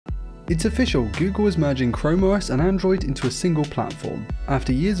It's official, Google is merging Chrome OS and Android into a single platform.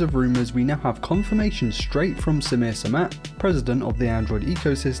 After years of rumours, we now have confirmation straight from Samir Samat, president of the Android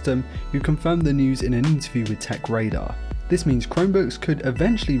ecosystem, who confirmed the news in an interview with TechRadar. This means Chromebooks could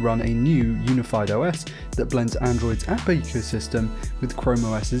eventually run a new unified OS that blends Android's app ecosystem with Chrome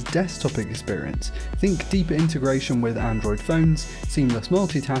OS's desktop experience. Think deeper integration with Android phones, seamless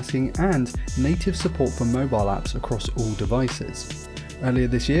multitasking, and native support for mobile apps across all devices. Earlier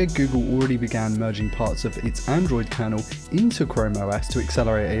this year, Google already began merging parts of its Android kernel into Chrome OS to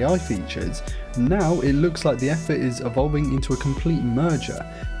accelerate AI features. Now it looks like the effort is evolving into a complete merger.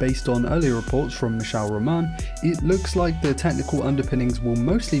 Based on earlier reports from Michel Roman, it looks like the technical underpinnings will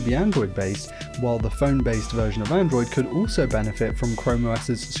mostly be Android-based, while the phone-based version of Android could also benefit from Chrome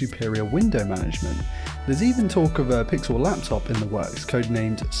OS's superior window management. There's even talk of a Pixel laptop in the works,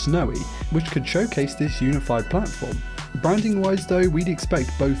 codenamed Snowy, which could showcase this unified platform. Branding wise though, we'd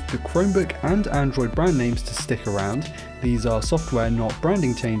expect both the Chromebook and Android brand names to stick around. These are software, not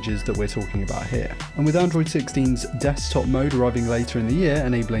branding changes that we're talking about here. And with Android 16's desktop mode arriving later in the year,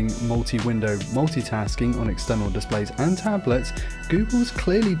 enabling multi-window multitasking on external displays and tablets, Google's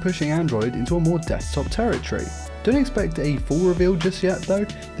clearly pushing Android into a more desktop territory. Don't expect a full reveal just yet though.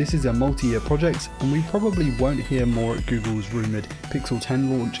 This is a multi-year project and we probably won't hear more at Google's rumoured Pixel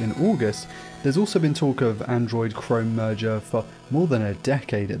 10 launch in August. There's also been talk of Android Chrome merger for more than a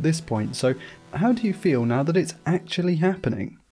decade at this point, so how do you feel now that it's actually happening?